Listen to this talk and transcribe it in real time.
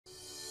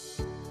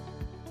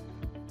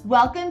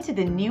Welcome to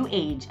the new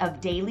age of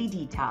daily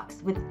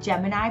detox with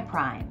Gemini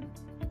Prime.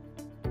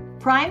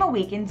 Prime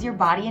awakens your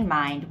body and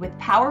mind with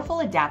powerful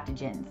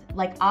adaptogens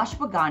like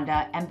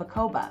ashwagandha and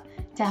bacopa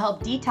to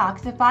help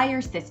detoxify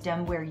your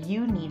system where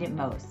you need it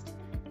most.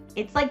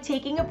 It's like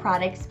taking a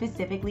product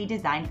specifically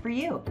designed for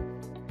you.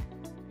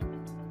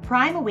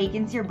 Prime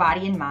awakens your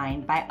body and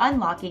mind by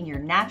unlocking your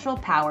natural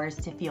powers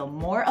to feel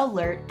more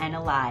alert and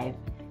alive.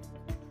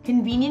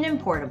 Convenient and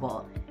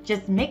portable.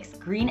 Just mix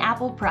Green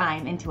Apple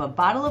Prime into a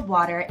bottle of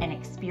water and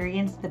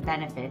experience the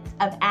benefits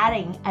of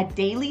adding a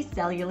daily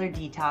cellular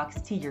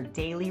detox to your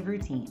daily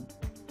routine.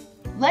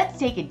 Let's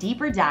take a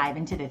deeper dive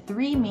into the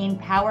 3 main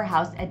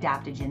powerhouse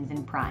adaptogens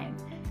in Prime,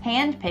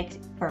 hand-picked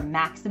for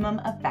maximum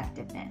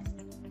effectiveness.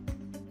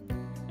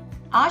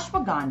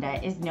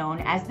 Ashwagandha is known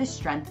as the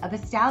strength of a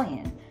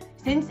stallion,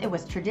 since it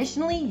was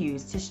traditionally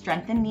used to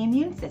strengthen the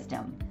immune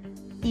system.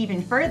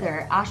 Even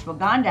further,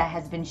 ashwagandha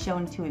has been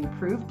shown to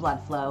improve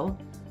blood flow,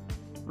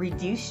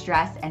 reduce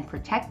stress, and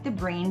protect the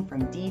brain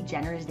from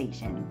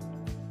degeneration.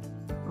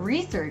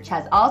 Research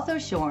has also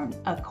shown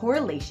a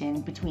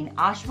correlation between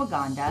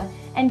ashwagandha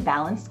and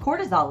balanced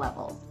cortisol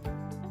levels.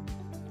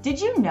 Did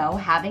you know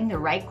having the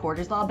right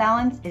cortisol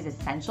balance is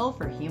essential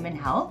for human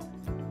health?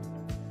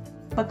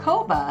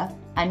 Bacopa,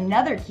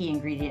 another key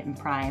ingredient in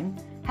Prime,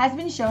 has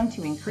been shown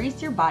to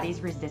increase your body's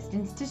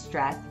resistance to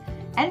stress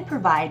and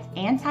provides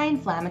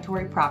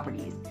anti-inflammatory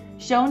properties,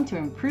 shown to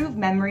improve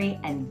memory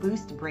and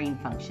boost brain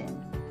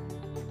function.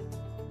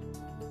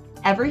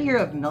 Ever hear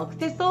of milk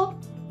thistle?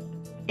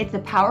 It's a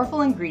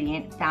powerful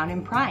ingredient found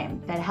in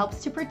Prime that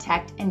helps to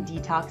protect and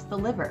detox the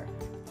liver.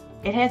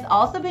 It has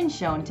also been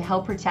shown to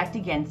help protect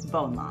against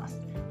bone loss.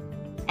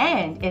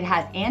 And it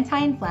has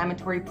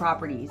anti-inflammatory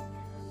properties,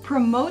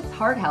 promotes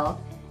heart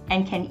health,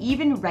 and can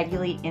even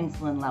regulate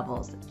insulin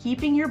levels,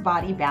 keeping your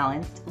body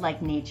balanced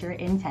like nature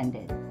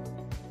intended.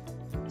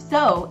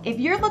 So, if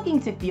you're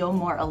looking to feel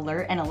more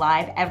alert and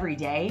alive every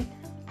day,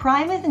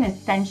 Prime is an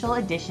essential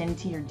addition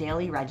to your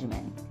daily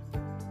regimen.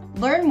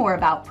 Learn more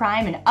about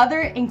Prime and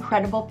other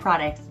incredible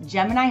products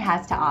Gemini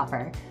has to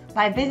offer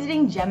by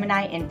visiting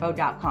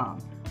GeminiInfo.com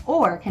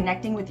or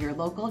connecting with your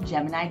local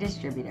Gemini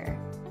distributor.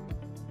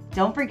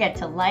 Don't forget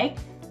to like,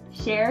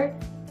 share,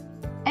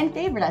 and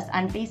favorite us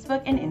on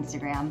Facebook and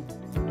Instagram.